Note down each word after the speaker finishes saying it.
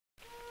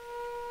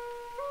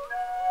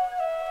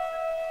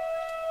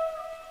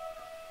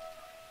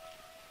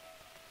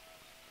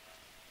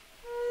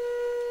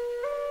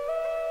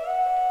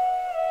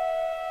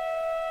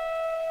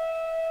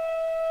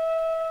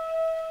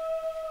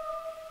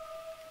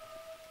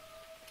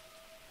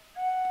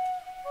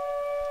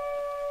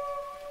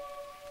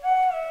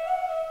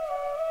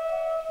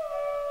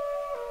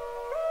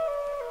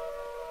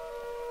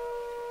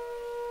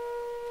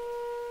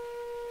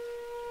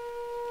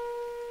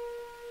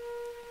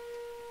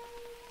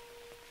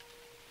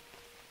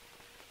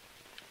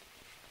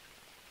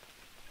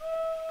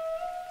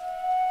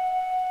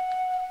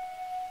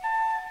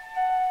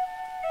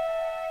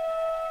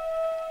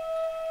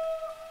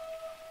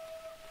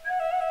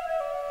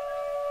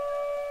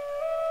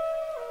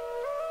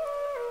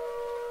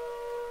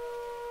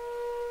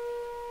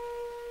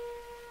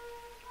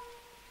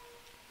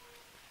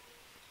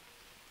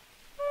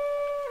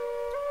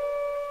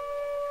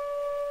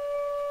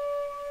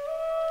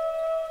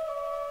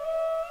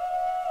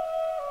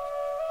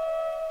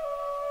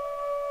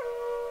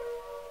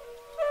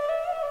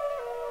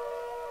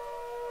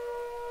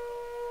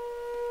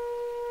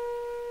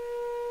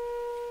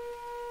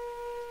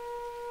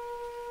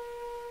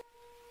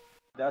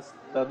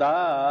नद्दस्तदा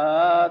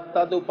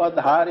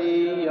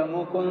तदुपधारेय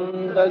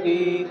मुकुन्द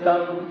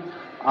गीतम्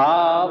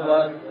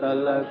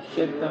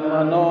आवर्तलक्षित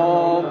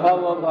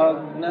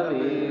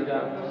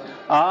मनोभवभग्नवीरम्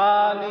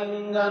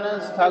आलिङ्गन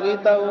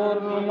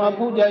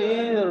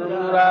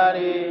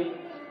स्थगितौर्मभुजैर्मुरारे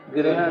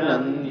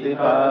गृह्णन्ति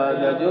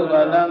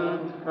पादजुगलं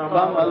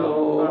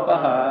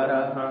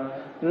कमलोपहारः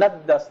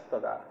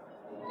नद्दस्तदा.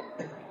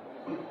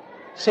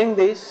 Seeing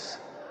this,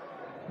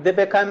 they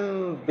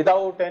become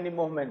without any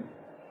movement,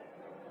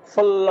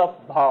 full of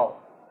bhav.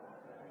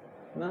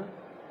 No?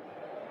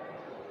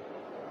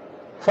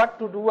 What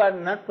to do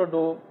and not to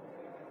do,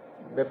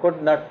 they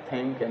could not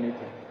think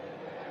anything.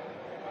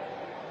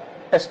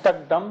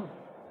 Stuck dumb.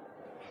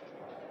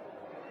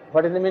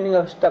 What is the meaning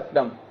of stuck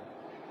dumb?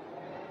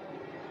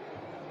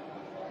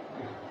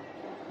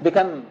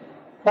 Become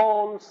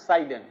whole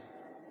silent.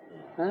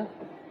 Huh?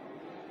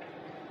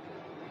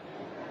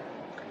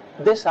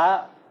 They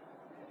saw,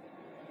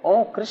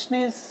 oh, Krishna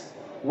is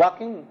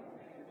walking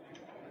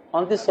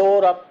on the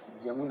shore of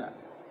Yamuna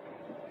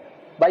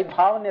by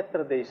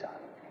Bhavanetra Desha.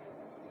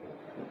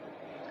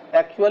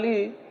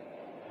 Actually,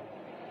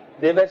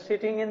 they were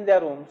sitting in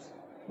their rooms,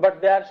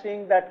 but they are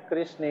seeing that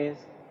Krishna is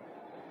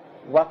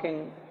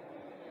walking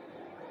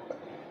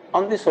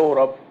on the shore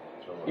of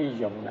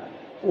Yamuna,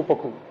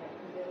 Upaku.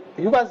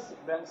 He was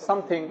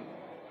something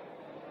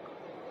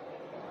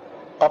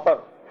upper,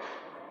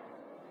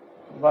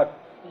 but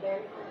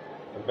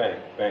the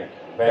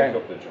bank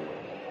of the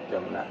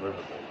Jamuna.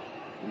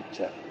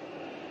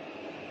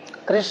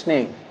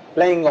 Krishna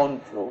playing on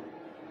flute.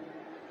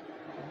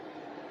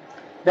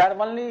 They are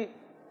only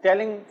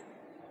telling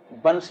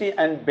Bansi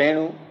and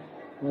Venu,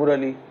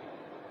 Murali,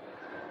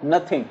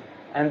 nothing.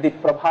 And the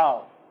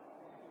Prabha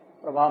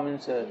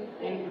means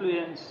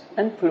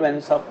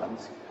influence of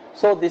Bansi.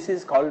 So this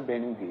is called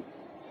Venu Gita.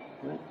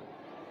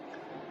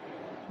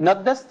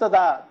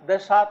 Naddastada, they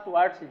saw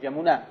towards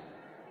Jamuna.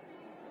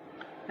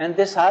 And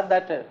they saw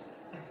that,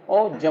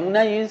 oh,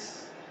 Jamuna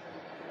is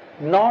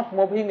not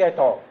moving at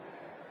all.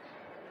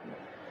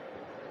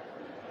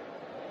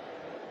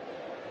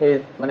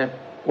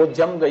 वो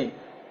जम गई.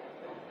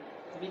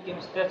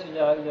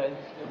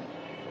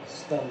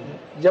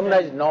 Jamuna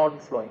is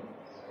not flowing.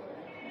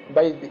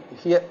 By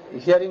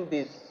hearing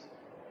this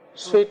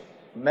sweet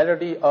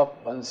melody of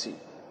Bansi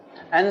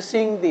and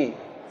seeing the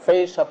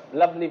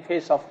lovely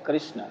face of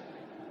Krishna,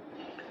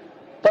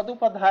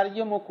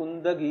 Tadupadharya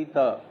Mukunda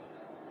Gita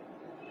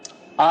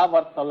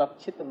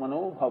Avartalakshit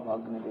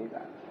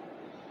Manobhavagna.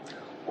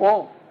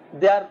 Oh,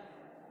 the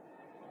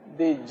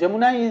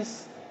Jamuna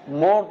is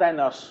more than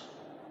us.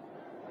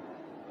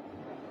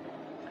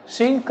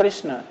 Seeing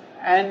Krishna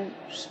and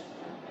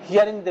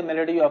hearing the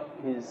melody of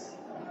his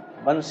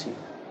Bansi,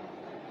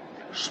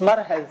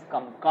 Smar has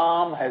come,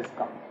 calm has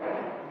come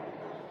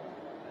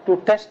to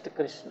test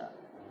Krishna.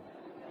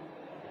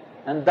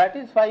 And that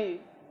is why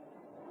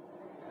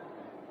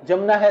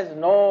Jamuna has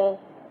no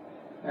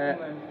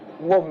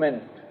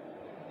movement.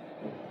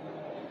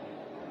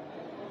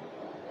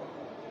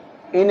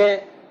 In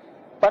a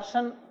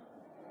person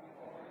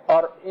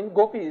or in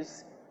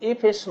gopis,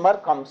 if a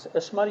smar comes, a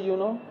smar you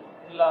know?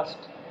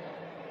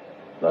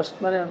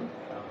 Lust means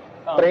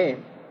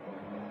praying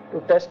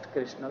to test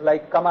Krishna,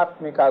 like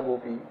Kamatmika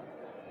gopi.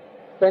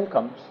 When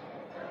comes,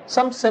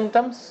 some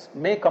symptoms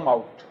may come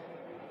out.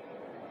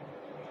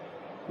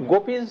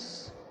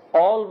 Gopis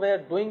all were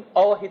doing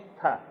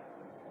avahitha.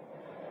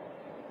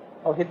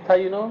 Avahitha,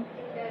 you know?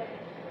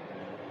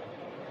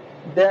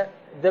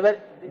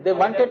 They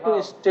wanted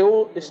to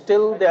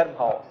still their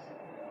vows,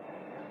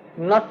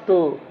 not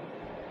to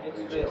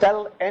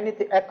tell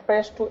anything,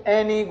 express to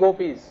any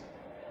gopis.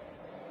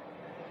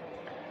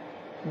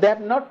 They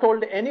have not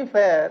told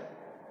anywhere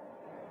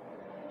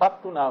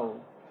up to now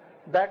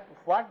that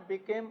what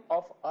became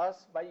of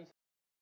us by